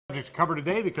To cover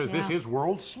today because this is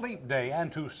World Sleep Day, and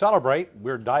to celebrate,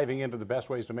 we're diving into the best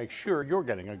ways to make sure you're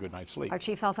getting a good night's sleep. Our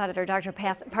Chief Health Editor, Dr.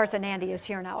 Partha Nandi, is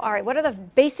here now. All right, what are the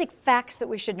basic facts that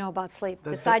we should know about sleep,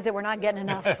 besides that we're not getting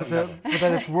enough? But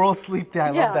then it's World Sleep Day.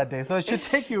 I love that day. So it should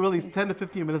take you really 10 to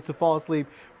 15 minutes to fall asleep,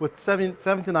 with 7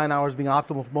 to 9 hours being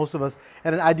optimal for most of us,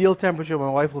 and an ideal temperature, my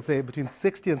wife will say, between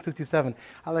 60 and 67.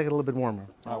 I like it a little bit warmer.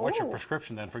 What's your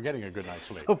prescription then for getting a good night's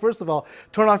sleep? So first of all,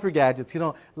 turn off your gadgets. You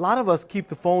know, a lot of us keep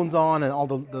the phones on and all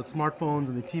the smartphones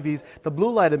and the TVs. The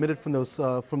blue light emitted from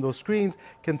those screens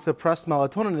can suppress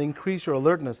melatonin and increase your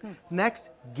alertness. Next,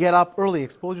 get up early.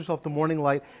 Expose yourself to morning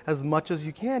light as much as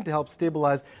you can to help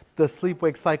stabilize the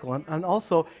sleep-wake cycle. And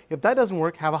also, if that doesn't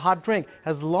work, have a hot drink.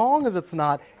 As long as it's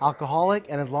not alcoholic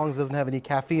and as long as it doesn't have any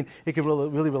caffeine, it can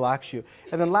really relax you.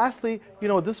 And then lastly, you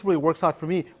know, this really works out for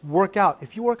me, work out.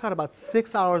 If you work out about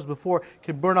 6 hours before,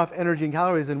 can burn off energy and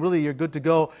calories, and really you're good to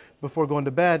go before going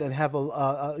to bed and have a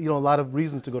lot of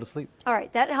reasons to go to sleep. All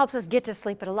right, that helps us get to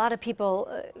sleep, but a lot of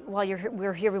people, while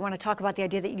we're here, we want to talk about the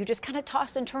idea that you just kind of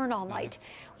toss and turn all night.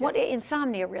 What,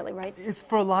 insomnia really, right? It's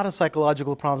for a lot of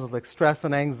psychological problems like stress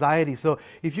and anxiety. So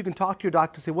if you can talk to your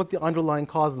doctor, say what the underlying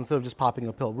cause is instead of just popping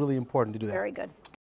a pill. Really important to do that. Very good.